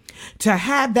them, to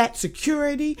have that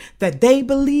security that they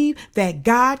believe that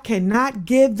God cannot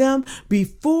give them.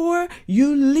 Before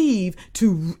you leave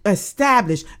to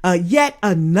establish yet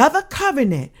another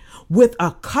covenant with a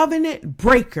covenant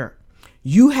breaker,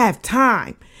 you have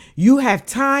time. You have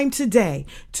time today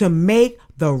to make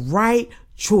the right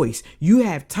choice. You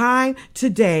have time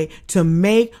today to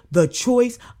make the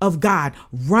choice of God.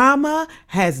 Ramah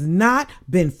has not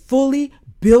been fully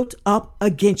built up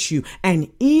against you.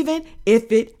 And even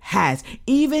if it has,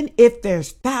 even if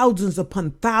there's thousands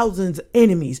upon thousands of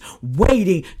enemies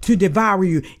waiting to devour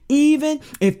you, even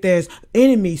if there's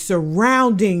enemies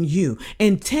surrounding you,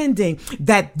 intending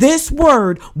that this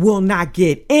word will not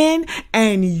get in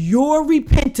and your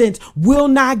repentance will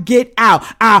not get out,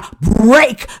 I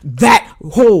break that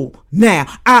hold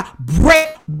now. I break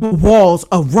the walls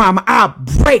of Ramah. I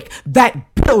break that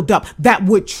buildup that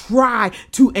would try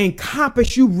to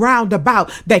encompass you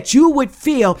roundabout, that you would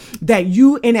feel that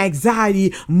you in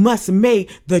anxiety must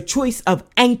make the choice of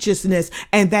anxiousness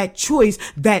and that choice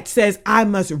that says I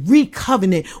must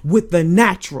recovenant with the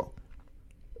natural.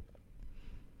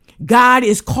 God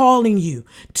is calling you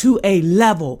to a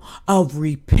level of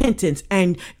repentance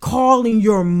and calling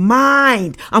your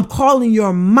mind. I'm calling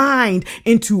your mind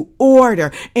into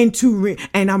order,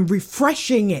 and I'm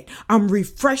refreshing it. I'm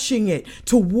refreshing it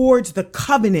towards the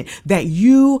covenant that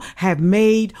you have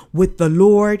made with the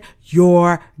Lord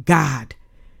your God.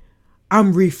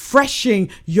 I'm refreshing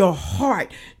your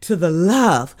heart to the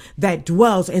love that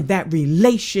dwells in that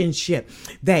relationship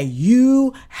that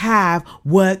you have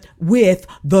with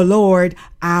the Lord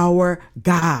our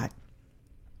God.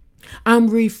 I'm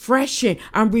refreshing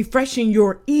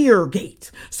your ear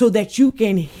gates so that you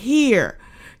can hear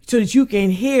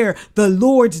the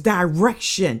Lord's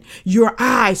direction, your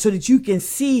eyes so that you can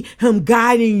see him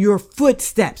guiding your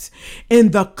footsteps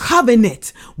in the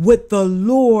covenant with the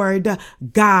Lord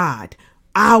God,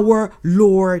 our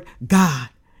Lord God.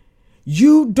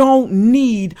 You don't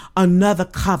need another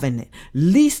covenant,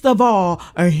 least of all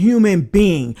a human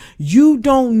being. You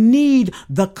don't need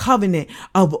the covenant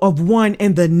of one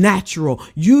in the natural.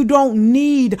 You don't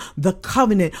need the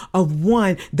covenant of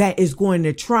one that is going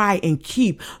to try and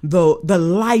keep the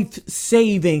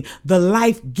life-saving, the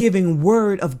life-giving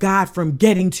word of God from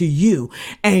getting to you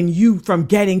and you from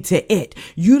getting to it.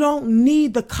 You don't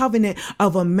need the covenant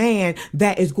of a man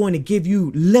that is going to give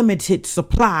you limited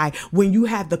supply when you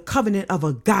have the covenant of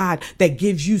a God that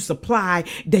gives you supply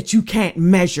that you can't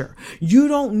measure. You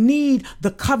don't need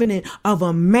the covenant of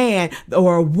a man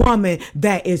or a woman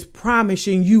that is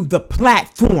promising you the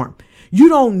platform. You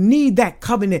don't need that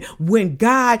covenant when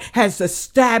God has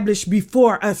established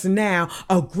before us now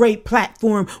a great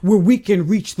platform where we can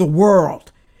reach the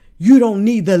world. You don't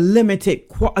need the limited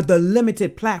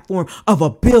platform of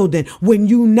a building when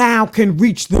you now can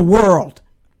reach the world.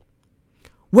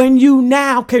 When you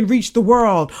now can reach the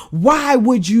world, why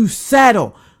would you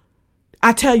settle?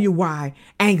 I tell you why.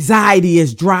 Anxiety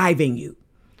is driving you.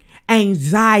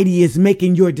 Anxiety is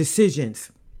making your decisions.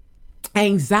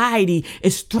 Anxiety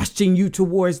is thrusting you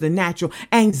towards the natural.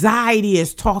 Anxiety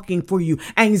is talking for you.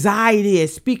 Anxiety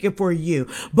is speaking for you.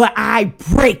 But I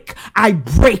break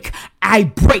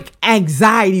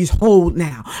anxiety's hold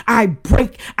now. I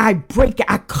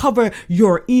cover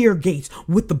your ear gates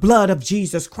with the blood of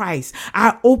Jesus Christ.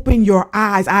 I open your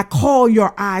eyes. I call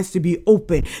your eyes to be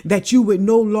open, that you would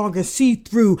no longer see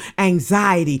through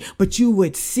anxiety, but you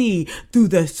would see through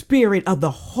the Spirit of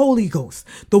the Holy Ghost,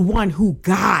 the one who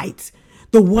guides,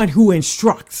 the one who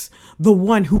instructs, the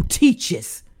one who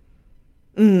teaches.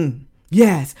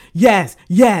 Yes.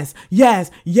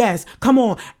 Come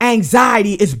on.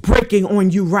 Anxiety is breaking on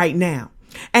you right now.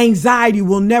 Anxiety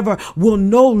will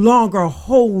no longer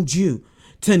hold you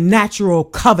to natural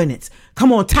covenants.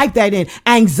 Come on, type that in.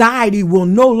 Anxiety will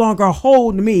no longer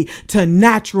hold me to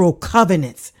natural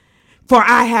covenants. For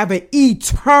I have an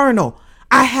eternal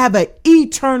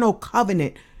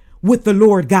covenant with the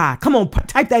Lord God. Come on,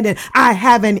 type that in. I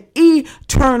have an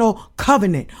eternal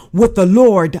covenant with the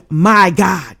Lord my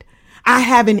God. I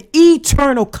have an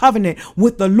eternal covenant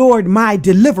with the Lord my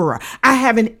deliverer. I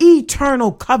have an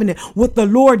eternal covenant with the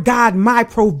Lord God my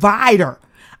provider.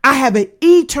 I have an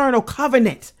eternal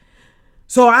covenant.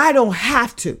 So I don't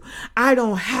have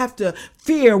to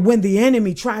fear when the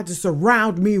enemy tried to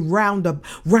surround me round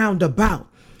about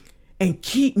and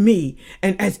keep me,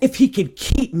 and as if he can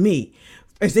keep me.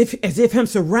 As if him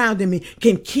surrounding me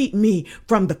can keep me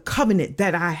from the covenant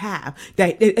that I have,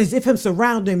 as if him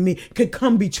surrounding me could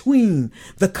come between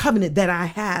the covenant that I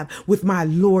have with my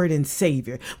Lord and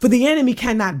Savior. For the enemy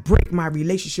cannot break my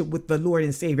relationship with the Lord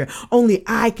and Savior. Only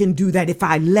I can do that if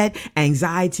I let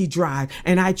anxiety drive.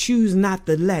 And I choose not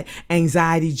to let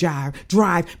anxiety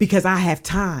drive because I have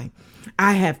time.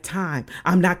 I have time.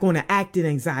 I'm not going to act in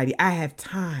anxiety. I have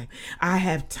time. I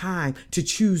have time to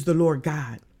choose the Lord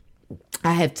God.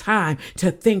 I have time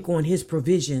to think on his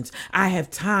provisions. I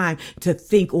have time to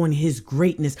think on his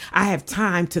greatness. I have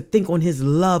time to think on his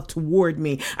love toward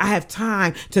me. I have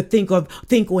time to think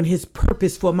on his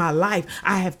purpose for my life.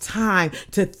 I have time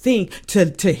to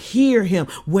to hear him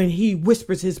when he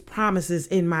whispers his promises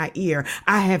in my ear.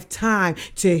 I have time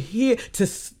to hear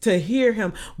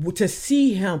him, to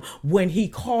see him when he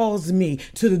calls me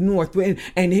to the north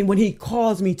and when he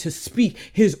calls me to speak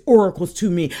his oracles to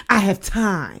me. I have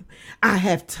time. I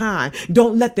have time. I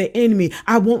won't let the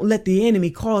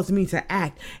enemy cause me to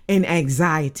act in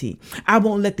anxiety. I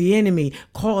won't let the enemy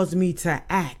cause me to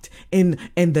act in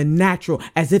the natural,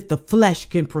 as if the flesh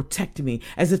can protect me,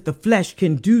 as if the flesh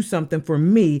can do something for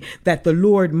me that the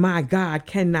Lord my God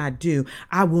cannot do.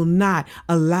 I will not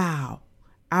allow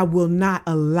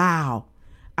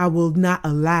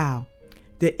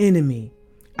the enemy.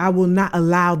 I will not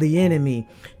allow the enemy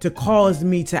to cause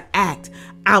me to act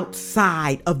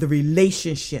outside of the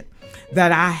relationship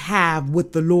that I have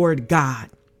with the Lord God.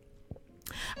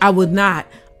 I will not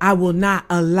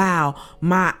allow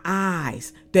my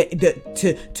eyes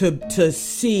to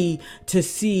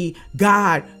see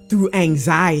God through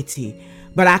anxiety.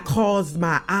 But I cause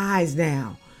my eyes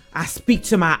now. I speak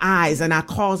to my eyes and I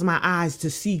cause my eyes to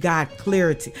see God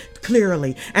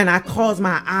clearly. And I cause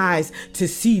my eyes to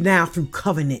see now through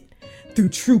covenant, through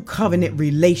true covenant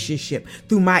relationship,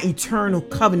 through my eternal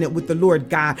covenant with the Lord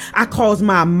God. I cause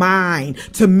my mind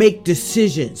to make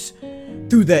decisions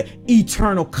through the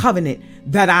eternal covenant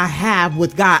that I have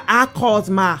with God. I cause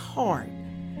my heart.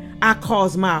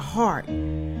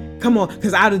 Come on,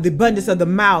 because out of the abundance of the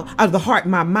mouth, out of the heart,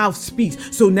 my mouth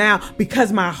speaks. So now,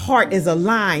 because my heart is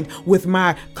aligned with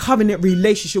my covenant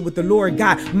relationship with the Lord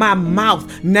God, my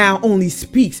mouth now only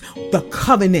speaks the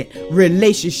covenant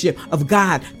relationship of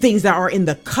God. Things that are in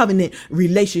the covenant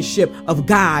relationship of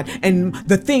God. And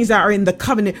the things that are in the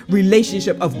covenant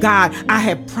relationship of God, I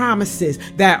have promises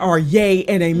that are yea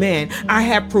and amen. I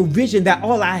have provision that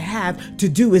all I have to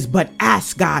do is but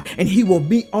ask God, and he will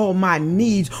meet all my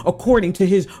needs according to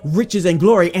his riches and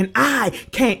glory. And I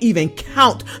can't even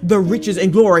count the riches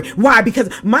and glory. Why? Because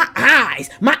my eyes,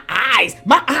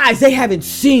 they haven't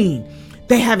seen.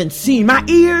 My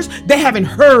ears, they haven't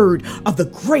heard of the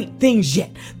great things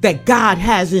yet that God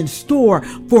has in store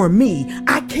for me.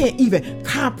 I can't even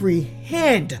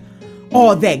comprehend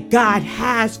all that God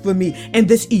has for me and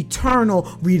this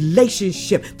eternal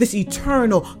relationship, this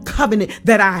eternal covenant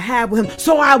that I have with him.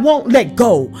 So I won't let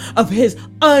go of his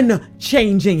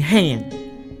unchanging hand.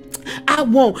 I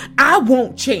I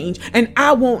won't change, and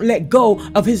I won't let go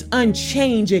of his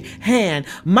unchanging hand.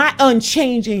 My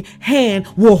unchanging hand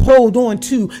will hold on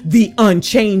to the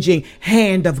unchanging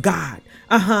hand of God.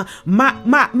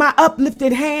 My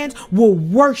uplifted hands will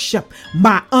worship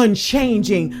my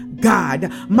unchanging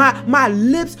God. My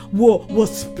lips will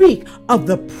speak of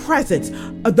the presence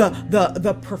of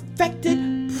the perfected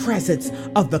presence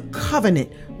of the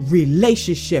covenant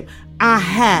relationship I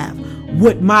have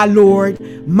with my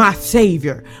Lord, my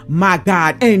Savior, my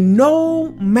God. And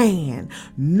no man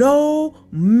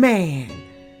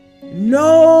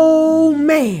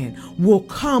will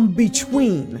come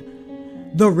between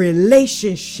the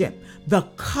relationship, the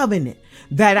covenant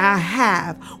that I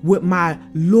have with my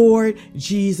Lord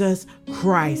Jesus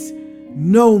Christ.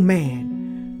 No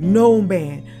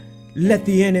man. Let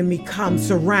the enemy come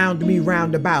surround me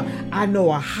round about. I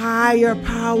know a higher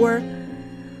power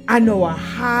in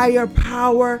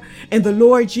the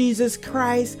Lord Jesus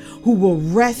Christ, who will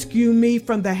rescue me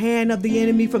from the hand of the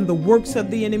enemy, from the works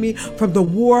of the enemy, from the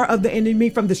war of the enemy,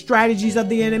 from the strategies of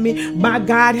the enemy. My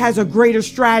God has a greater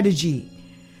strategy.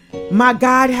 My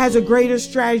God has a greater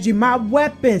strategy. My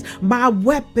weapons,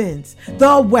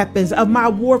 the weapons of my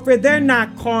warfare, they're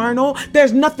not carnal.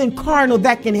 There's nothing carnal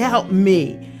that can help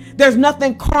me.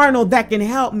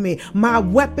 My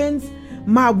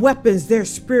weapons, they're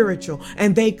spiritual,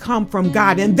 and they come from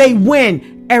God, and they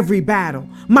win every battle.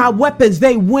 My weapons,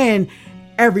 they win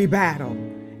every battle.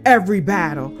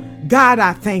 God,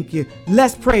 I thank you.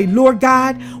 Let's pray. Lord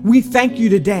God, we thank you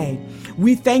today.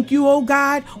 We thank you, oh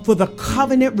God, for the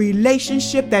covenant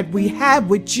relationship that we have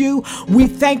with you. We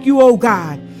thank you, oh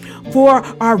God, for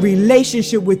our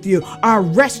relationship with you, our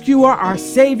rescuer, our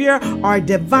savior, our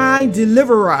divine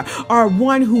deliverer, our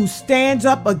one who stands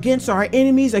up against our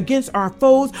enemies, against our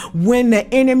foes when the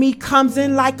enemy comes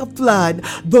in like a flood.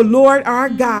 The Lord our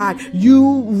God,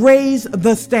 you raise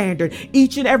the standard.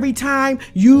 Each and every time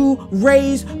you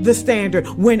raise the standard.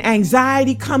 When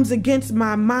anxiety comes against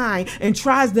my mind and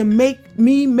tries to make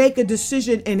me make a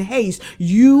decision in haste,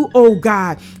 you, oh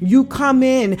God, you come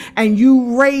in and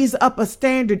you raise up a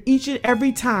standard each and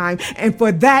every time. And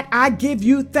for that, I give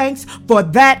you thanks. For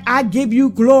that, I give you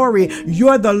glory.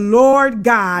 You're the Lord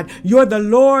God.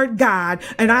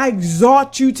 And I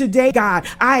exalt you today, God.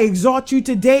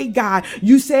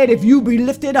 You said if you be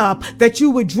lifted up, that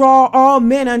you would draw all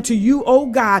men unto you, oh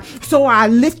God. So I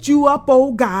lift you up,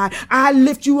 oh God.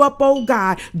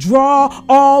 Draw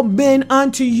all men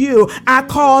unto you. I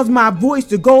cause my voice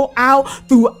to go out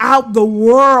throughout the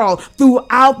world,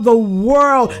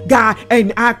 God.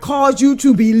 And I cause you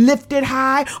to be lifted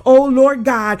high, oh Lord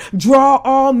God. Draw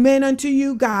all men unto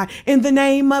you, God. In the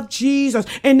name of Jesus,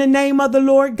 in the name of the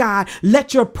Lord God,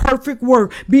 let your perfect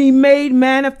work be made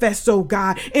manifest, oh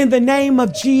God. In the name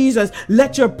of Jesus,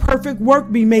 let your perfect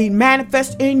work be made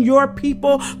manifest in your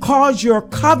people. Cause your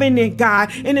covenant,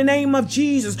 God, in the name of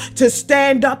Jesus, to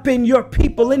stand up in your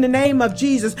people. In the name of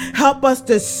Jesus, help us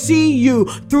to see you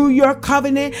through your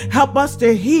covenant. Help us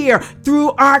to hear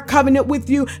through our covenant with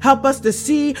you. Help us to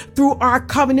see through our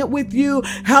covenant with you.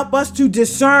 Help us to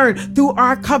discern through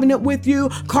our covenant with you.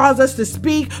 Cause us to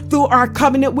speak through our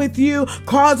covenant with you.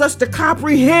 Cause us to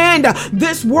comprehend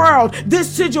this world, this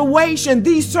situation,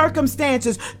 these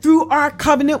circumstances through our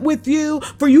covenant with you.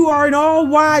 For you are an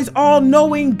all-wise,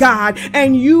 all-knowing God,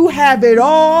 and you have it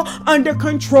all under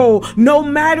control. No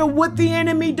matter what the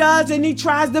enemy does and he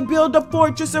tries to build a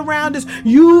fortress around us,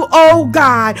 you, oh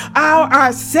God,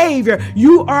 our Savior,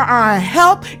 you are our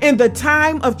help in the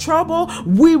time of trouble.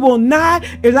 We will not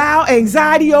allow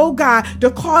anxiety, oh God,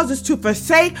 to cause us to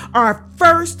forsake our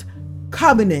first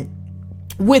covenant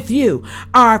with you.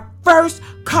 God,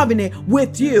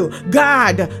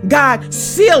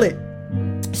 seal it.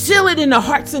 Seal it in the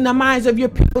hearts and the minds of your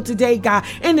people today, God.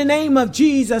 In the name of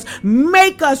Jesus,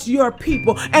 make us your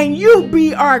people, and you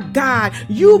be our God.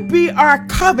 You be our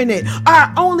covenant,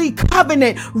 our only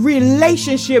covenant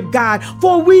relationship, God.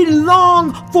 For we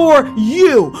long for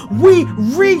you. We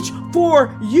reach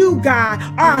for you, God,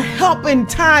 our help in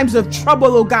times of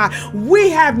trouble, oh God. We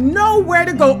have nowhere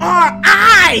to go. Our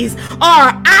eyes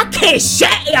are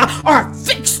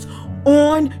fixed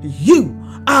on you.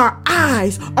 Our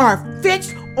eyes are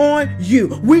fixed on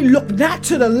you. We look not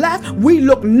to the left, we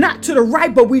look not to the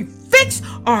right, but we fix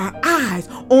our eyes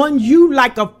on you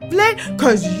like a flint,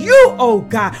 because you, oh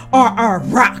God, are our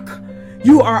rock.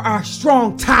 You are our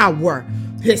strong tower.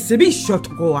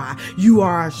 You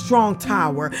are a strong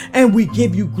tower, and we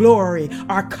give you glory.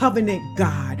 Our covenant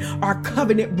God, our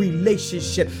covenant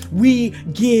relationship, we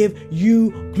give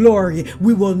you glory.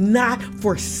 We will not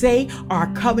forsake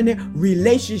our covenant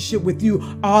relationship with you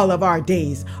all of our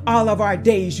days. All of our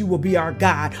days you will be our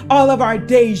God. All of our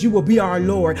days you will be our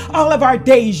Lord. All of our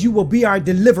days you will be our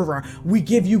deliverer. We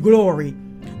give you glory.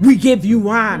 We give you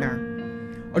honor.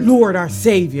 Lord, our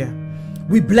Savior,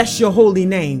 we bless your holy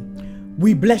name.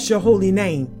 We bless your holy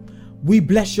name. We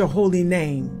bless your holy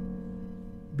name.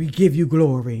 We give you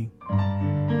glory.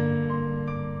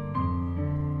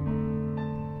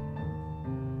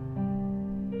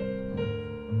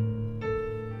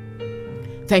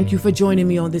 Thank you for joining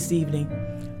me on this evening.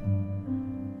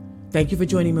 Thank you for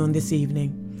joining me on this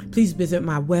evening. Please visit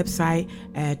my website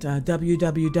at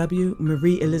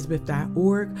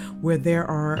www.marieelizabeth.org, where there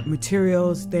are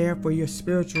materials there for your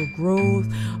spiritual growth.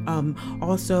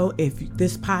 Also, if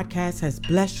this podcast has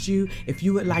blessed you, if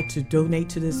you would like to donate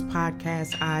to this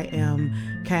podcast, I am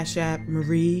Cash App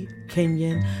Marie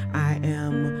Kenyon. I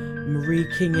am Marie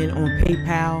Kenyon on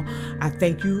PayPal. I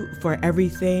thank you for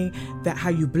everything, that how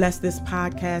you bless this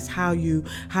podcast, how you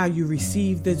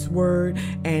receive this word,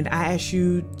 and I ask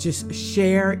you just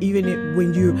share, even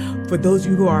when you, for those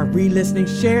of you who are re-listening,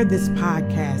 share this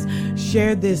podcast,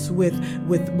 share this with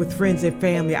friends and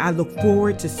family. I look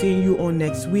forward to seeing you on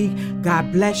next week.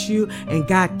 God bless you and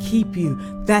God keep you.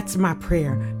 That's my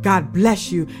prayer. God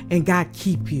bless you and God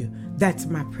keep you. That's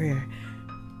my prayer.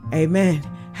 Amen.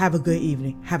 Have a good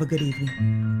evening. Have a good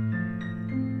evening.